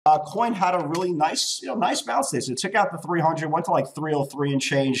coin had a really nice, nice bounce day. So it took out the 300, went to like 303 and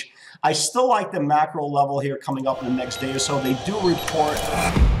change. I still like the macro level here coming up in the next day or so. They do report.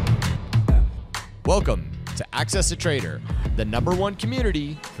 Welcome to AccessATrader, the #1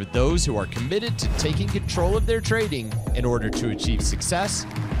 community for those who are committed to taking control of their trading in order to achieve success,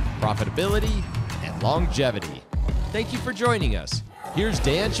 profitability, and longevity. Thank you for joining us. Here's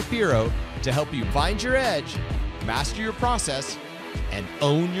Dan Shapiro to help you find your edge, master your process, and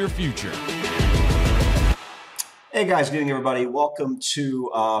own your future. Hey guys, good evening everybody. Welcome to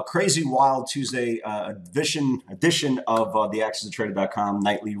Crazy Wild Tuesday edition of the AccessATrader.com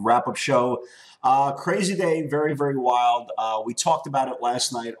nightly wrap-up show. Crazy day, very, very wild. We talked about it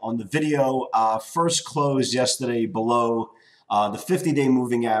last night on the video. First closed yesterday below the 50-day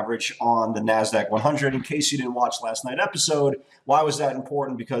moving average on the NASDAQ 100. In case you didn't watch last night's episode, why was that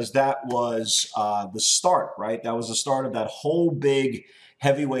important? Because that was the start, right? That was the start of that whole big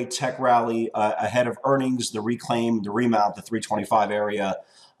heavyweight tech rally ahead of earnings, the reclaim, the remount, the 325 area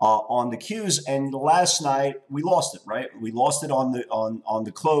on the Qs. And last night we lost it, right? We lost it on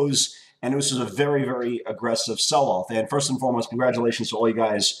the close, and it was a very, very aggressive sell-off. And first and foremost, congratulations to all you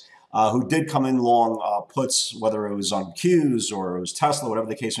guys who did come in long puts, whether it was on Qs or it was Tesla, whatever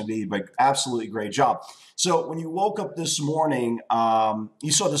the case may be, but absolutely great job. So when you woke up this morning,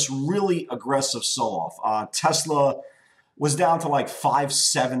 you saw this really aggressive sell-off. Tesla was down to like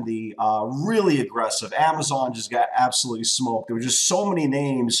 570, really aggressive. Amazon just got absolutely smoked. There were just so many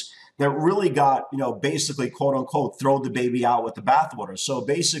names that really got, basically, quote unquote, throw the baby out with the bathwater. So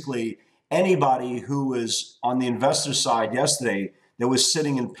basically, anybody who was on the investor side yesterday that was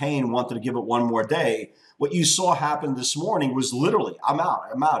sitting in pain, wanted to give it one more day, what you saw happen this morning was literally, I'm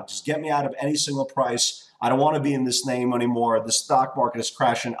out. Just get me out of any single price. I don't want to be in this name anymore. The stock market is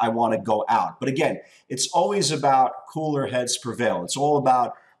crashing. I want to go out. But again, it's always about cooler heads prevail. It's all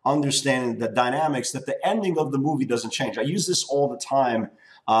about understanding the dynamics, that the ending of the movie doesn't change. I use this all the time.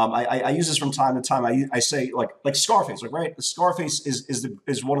 I use this from time to time. I say like Scarface, right? The Scarface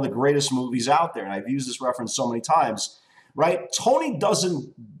is one of the greatest movies out there. And I've used this reference so many times, right? Tony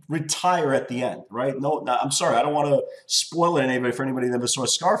doesn't retire at the end, right? No, I'm sorry. I don't want to spoil it for anybody that never saw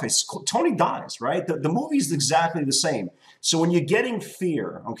Scarface. Tony dies, right? The movie is exactly the same. So when you're getting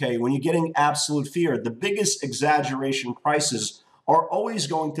fear, okay, when you're getting absolute fear, the biggest exaggeration prices are always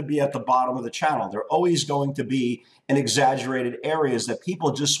going to be at the bottom of the channel. They're always going to be in exaggerated areas that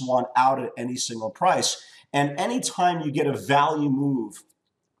people just want out at any single price. And anytime you get a value move,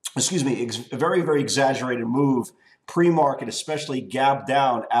 a very, very exaggerated move, pre-market, especially gap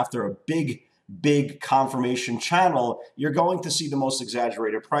down after a big confirmation channel, you're going to see the most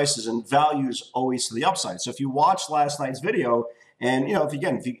exaggerated prices, and values always to the upside. So if you watched last night's video, and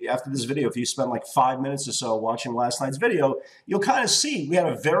after this video, if you spend like 5 minutes or so watching last night's video, you'll kind of see we had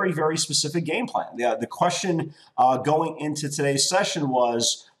a very, very specific game plan. The question going into today's session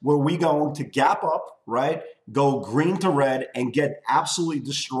was, were we going to gap up, right, go green to red, and get absolutely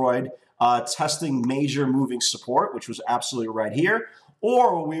destroyed, testing major moving support, which was absolutely right here,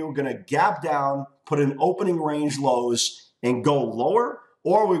 or we were going to gap down, put in opening range lows and go lower,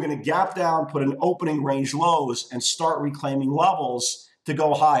 or we're going to gap down, put in opening range lows and start reclaiming levels to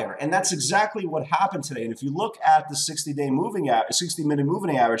go higher. And that's exactly what happened today. And if you look at the 60-minute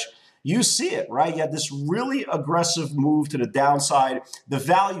moving average, you see it, right? You had this really aggressive move to the downside. The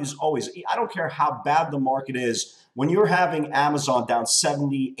values always, I don't care how bad the market is, when you're having Amazon down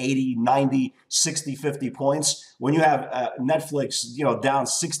 70, 80, 90, 60, 50 points, when you have Netflix, down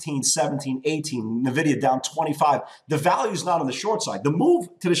 16, 17, 18, NVIDIA down 25, the value is not on the short side. The move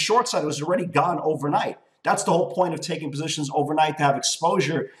to the short side was already gone overnight. That's the whole point of taking positions overnight, to have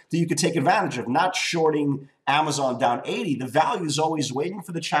exposure that you could take advantage of, not shorting Amazon down 80. The value is always waiting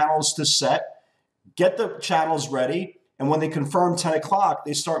for the channels to set, get the channels ready, and when they confirm 10 o'clock,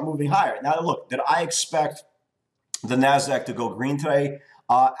 they start moving higher. Now, look, did I expect the NASDAQ to go green today?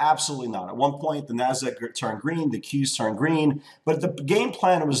 Absolutely not. At one point, the NASDAQ turned green, the Qs turned green, but the game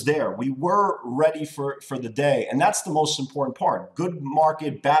plan was there. We were ready for the day, and that's the most important part. Good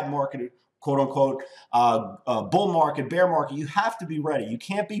market, bad market, quote unquote, bull market, bear market, you have to be ready. You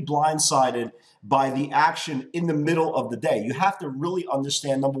can't be blindsided by the action in the middle of the day. You have to really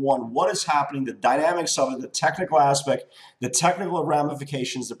understand, number one, what is happening, the dynamics of it, the technical aspect, the technical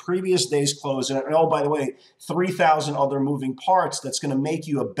ramifications, the previous day's close, and oh, by the way, 3,000 other moving parts that's going to make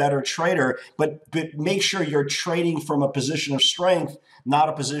you a better trader, but make sure you're trading from a position of strength, not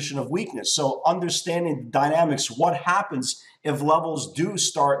a position of weakness. So understanding the dynamics, what happens if levels do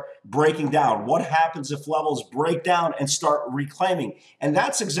start breaking down? What happens if levels break down and start reclaiming? And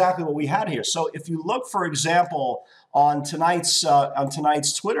that's exactly what we had here. So if you look, for example, on tonight's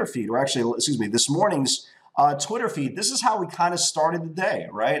Twitter feed, or actually, excuse me, this morning's Twitter feed. This is how we kind of started the day,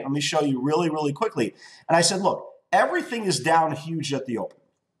 right? Let me show you really, really quickly. And I said, look, everything is down huge at the open.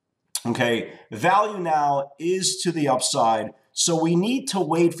 Okay, value now is to the upside, so we need to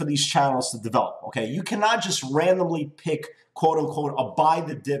wait for these channels to develop. Okay, you cannot just randomly pick, quote unquote, a buy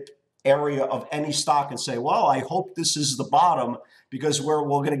the dip area of any stock and say, well, I hope this is the bottom because we're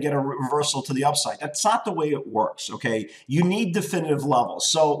going to get a reversal to the upside. That's not the way it works. Okay, you need definitive levels.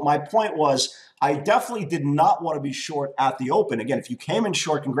 So my point was, I definitely did not want to be short at the open. Again, if you came in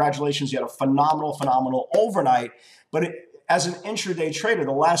short, congratulations, you had a phenomenal overnight. But as an intraday trader,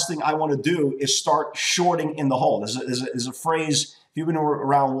 the last thing I want to do is start shorting in the hole. There's a phrase, if you've been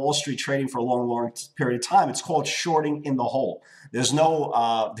around Wall Street trading for a long period of time, it's called shorting in the hole. There's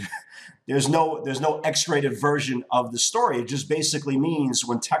no X-rated version of the story. It just basically means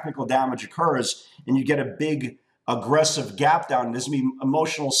when technical damage occurs and you get a big aggressive gap down, there's going to be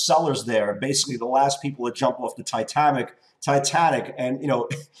emotional sellers there. Basically, the last people to jump off the Titanic, and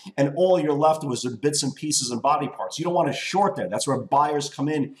and all you're left was the bits and pieces and body parts. You don't want to short there. That's where buyers come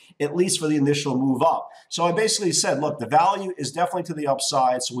in, at least for the initial move up. So I basically said, look, the value is definitely to the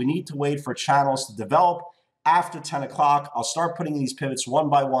upside, so we need to wait for channels to develop. After 10 o'clock, I'll start putting these pivots one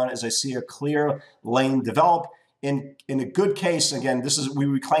by one as I see a clear lane develop. In a good case, again, we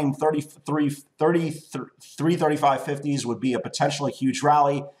reclaim 335.50s would be a potentially huge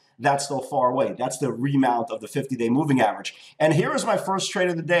rally. That's still far away. That's the remount of the 50-day moving average. And here is my first trade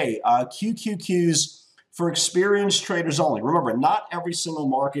of the day. QQQs for experienced traders only. Remember, not every single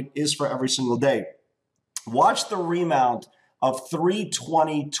market is for every single day. Watch the remount of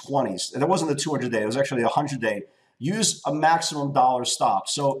 320.20s. And it wasn't the 200-day. It was actually a 100-day. Use a maximum dollar stop.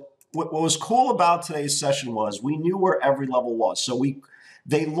 So what was cool about today's session was we knew where every level was. So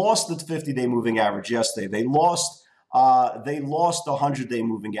they lost the 50-day moving average yesterday. They lost the 100-day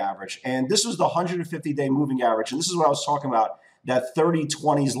moving average. And this was the 150-day moving average. And this is what I was talking about. That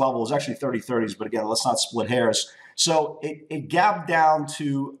 30-20s level is actually 30-30s. But again, let's not split hairs. So it gapped down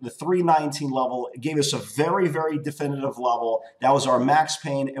to the 319 level. It gave us a very, very definitive level. That was our max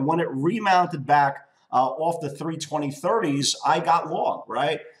pain. And when it remounted back off the 320-30s, I got long,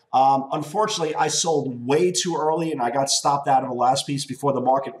 right? Unfortunately, I sold way too early and I got stopped out of the last piece before the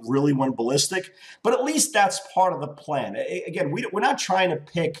market really went ballistic. But at least that's part of the plan. Again, we're not trying to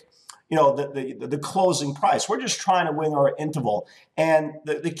pick, the closing price. We're just trying to win our interval. And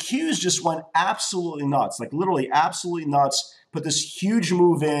the Qs just went absolutely nuts, like literally absolutely nuts, put this huge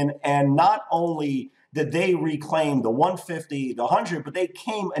move in. And not only did they reclaim the 150, the 100, but they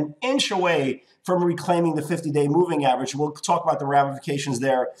came an inch away from reclaiming the 50-day moving average. We'll talk about the ramifications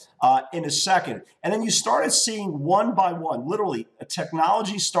there in a second. And then you started seeing one by one, literally,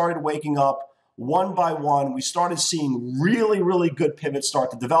 technology started waking up one by one. We started seeing really, really good pivots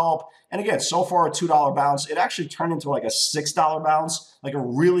start to develop. And again, so far a $2 bounce. It actually turned into like a $6 bounce, like a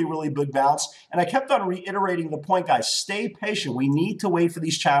really, really big bounce. And I kept on reiterating the point, guys, stay patient. We need to wait for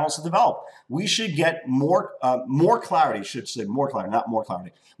these channels to develop. We should get more clarity, not more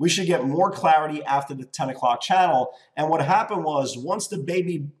clarity. We should get more clarity after the 10 o'clock channel. And what happened was once throw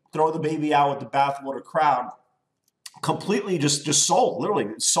the baby out with the bathwater crowd, completely just sold, literally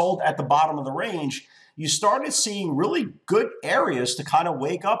sold at the bottom of the range, you started seeing really good areas to kind of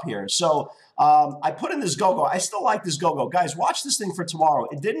wake up here. So I put in this go-go. I still like this go-go. Guys, watch this thing for tomorrow.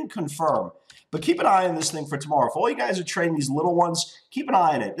 It didn't confirm, but keep an eye on this thing for tomorrow. If all you guys are trading these little ones, keep an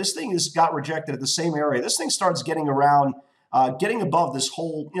eye on it. This thing got rejected at the same area. This thing starts getting around, getting above this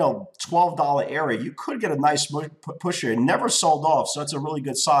whole $12 area. You could get a nice push here. It never sold off, so that's a really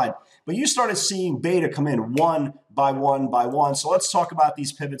good sign. But you started seeing beta come in one by one by one. So let's talk about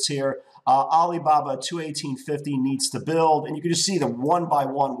these pivots here. Alibaba 218.50 needs to build, and you can just see them one by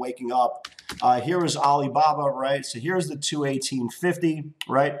one waking up. Here is Alibaba, right? So here's the 218.50,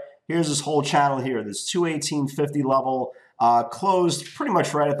 right? Here's this whole channel here, this 218.50 level, closed pretty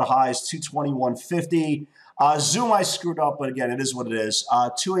much right at the highs, 221.50. Zoom I screwed up, but again, it is what it is.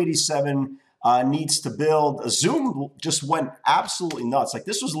 287 needs to build. Zoom just went absolutely nuts. Like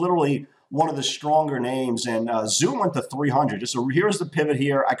this was literally one of the stronger names, and Zoom went to 300. So here's the pivot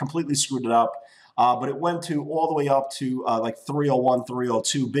here. I completely screwed it up, but it went to all the way up to like 301,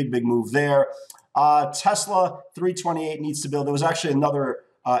 302. Big move there. Tesla 328 needs to build. There was actually another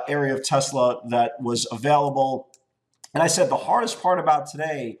area of Tesla that was available, and I said the hardest part about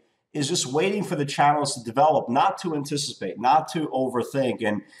today is just waiting for the channels to develop, not to anticipate, not to overthink.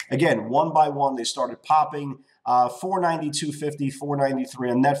 And again, one by one, they started popping. 492.50,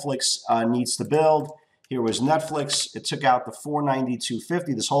 493 on Netflix needs to build. Here was Netflix. It took out the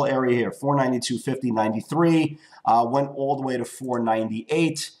 492.50, this whole area here, 492.50, 93, went all the way to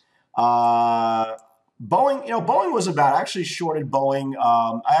 498. Boeing, Boeing was about, I actually shorted Boeing.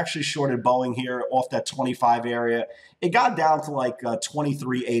 I actually shorted Boeing here off that 25 area. It got down to like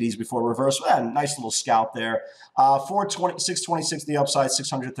 23.80s before reverse. Nice little scalp there. 626 to the upside,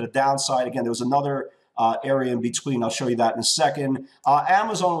 600 to the downside. Again, there was another area in between. I'll show you that in a second.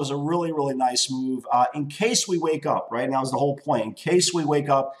 Amazon was a really, really nice move. In case we wake up, right? Now is the whole point. In case we wake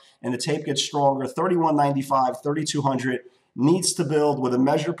up and the tape gets stronger, 31.95, 3,200 needs to build with a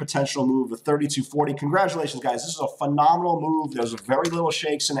measured potential move of 32.40. Congratulations, guys. This is a phenomenal move. There's very little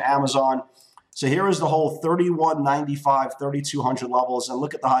shakes in Amazon. So here is the whole 31.95, 3,200 levels. And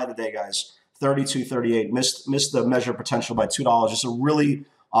look at the high today, guys. 32.38. Missed the measured potential by $2. Just a really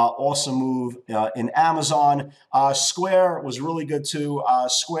awesome move in Amazon. Square was really good too.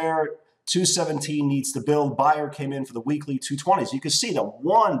 Square 217 needs to build. Buyer came in for the weekly 220s. You can see them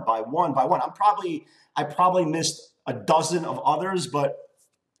one by one by one. I probably missed a dozen of others, but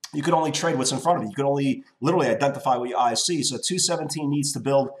you could only trade what's in front of you. You could only literally identify what your eyes see. So 217 needs to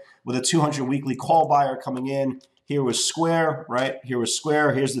build with a 200 weekly call buyer coming in. Here was Square, right? Here was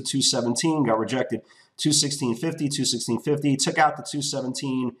Square. Here's the 217, got rejected. 216.50, 216.50, took out the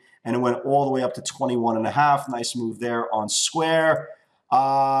 217, and it went all the way up to 21.5. Nice move there on Square.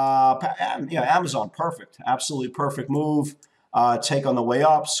 Amazon, perfect. Absolutely perfect move. Take on the way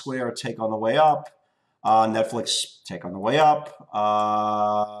up. Square, take on the way up. Netflix, take on the way up.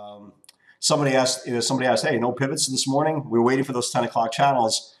 Somebody asked, hey, no pivots this morning? We were waiting for those 10 o'clock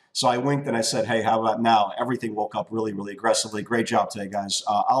channels. So I winked and I said, hey, how about now? Everything woke up really, really aggressively. Great job today, guys.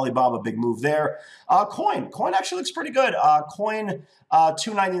 Alibaba, big move there. Coin actually looks pretty good. Coin,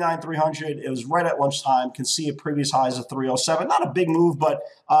 299, 300. It was right at lunchtime. Can see a previous highs of 307. Not a big move, but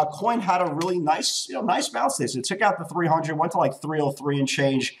Coin had a really nice, nice bounce day. So it took out the 300, went to like 303 and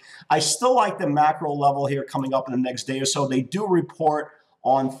change. I still like the macro level here coming up in the next day or so. They do report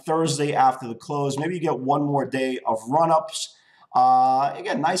on Thursday after the close. Maybe you get one more day of run-ups.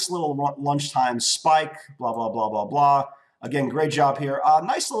 Again, nice little lunchtime spike, blah, blah, blah, blah, blah. Again, great job here.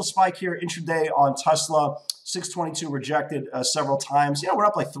 Nice little spike here, intraday on Tesla, 622 rejected several times. We're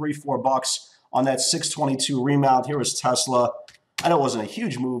up like $3-4 on that 622 remount. Here was Tesla. I know it wasn't a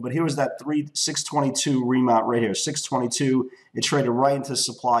huge move, but here was that 622 remount right here, 622. It traded right into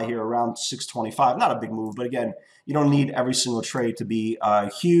supply here around 625. Not a big move, but again, you don't need every single trade to be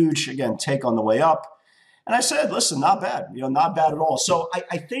huge. Again, take on the way up. And I said, listen, not bad, not bad at all. So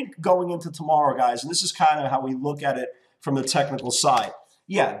I think going into tomorrow, guys, and this is kind of how we look at it from the technical side.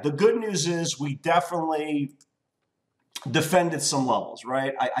 Yeah, the good news is we definitely defended some levels,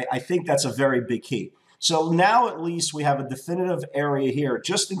 right? I think that's a very big key. So now at least we have a definitive area here,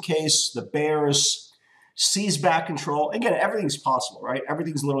 just in case the bears seize back control. Again, everything's possible, right?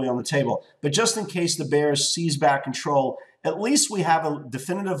 Everything's literally on the table. But just in case the bears seize back control, at least we have a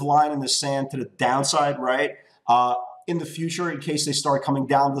definitive line in the sand to the downside, right? In the future, in case they start coming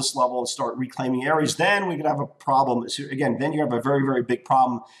down this level and start reclaiming areas, then we could have a problem. So again, then you have a very, very big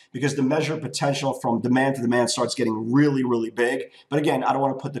problem because the measured potential from demand to demand starts getting really, really big. But again, I don't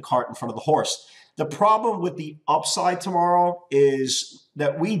want to put the cart in front of the horse. The problem with the upside tomorrow is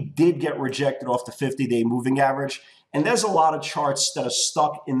that we did get rejected off the 50-day moving average, and there's a lot of charts that are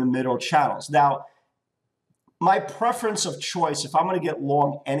stuck in the middle channels. Now, my preference of choice, if I'm going to get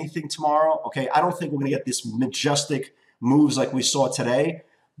long anything tomorrow, okay, I don't think we're going to get this majestic moves like we saw today,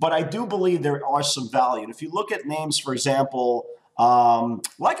 but I do believe there are some value. And if you look at names, for example,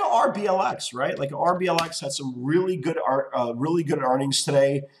 like a RBLX, right? Like a RBLX had some really good earnings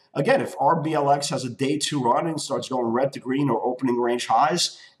today. Again, if RBLX has a day two run and starts going red to green or opening range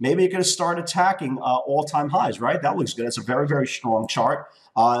highs, maybe it can start attacking all-time highs, right? That looks good. It's a very, very strong chart.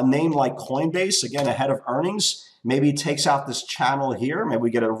 A name like Coinbase, again, ahead of earnings, maybe it takes out this channel here. Maybe we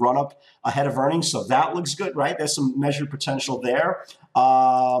get a run up ahead of earnings. So that looks good, right? There's some measured potential there.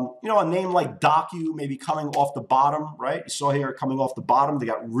 A name like DOCU maybe coming off the bottom, right? You saw here coming off the bottom. They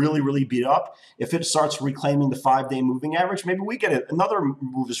got really, really beat up. If it starts reclaiming the 5-day moving average, maybe we get another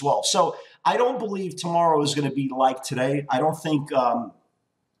move as well. So I don't believe tomorrow is going to be like today. I don't think the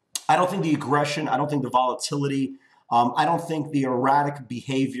aggression, I don't think the volatility, I don't think the erratic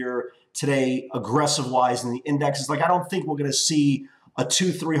behavior today, aggressive-wise in the indexes, I don't think we're going to see a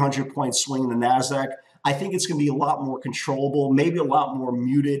 200-300 point swing in the NASDAQ. I think it's going to be a lot more controllable, maybe a lot more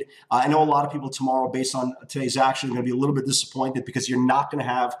muted. I know a lot of people tomorrow, based on today's action, are going to be a little bit disappointed because you're not going to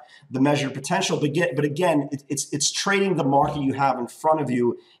have the measured potential. But again, it's trading the market you have in front of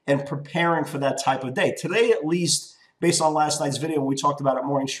you and preparing for that type of day. Today, at least, based on last night's video when we talked about it,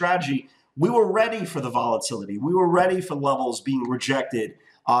 morning strategy, We were ready for the volatility. We were ready for levels being rejected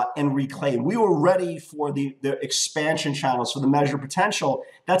and reclaimed. We were ready for the expansion channels, for the measure potential.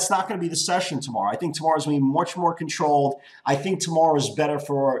 That's not going to be the session tomorrow. I think tomorrow is going to be much more controlled. I think tomorrow is better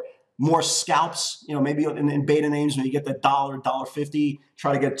for more scalps, maybe in beta names, when you get the $1.50,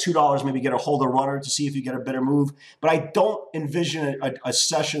 try to get $2, maybe get a holder runner to see if you get a better move. But I don't envision a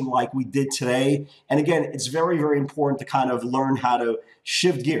session like we did today. And again, it's very, very important to kind of learn how to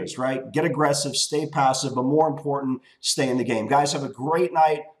shift gears, right? Get aggressive, stay passive, but more important, stay in the game. Guys, have a great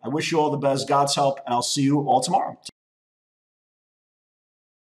night. I wish you all the best. God's help, and I'll see you all tomorrow.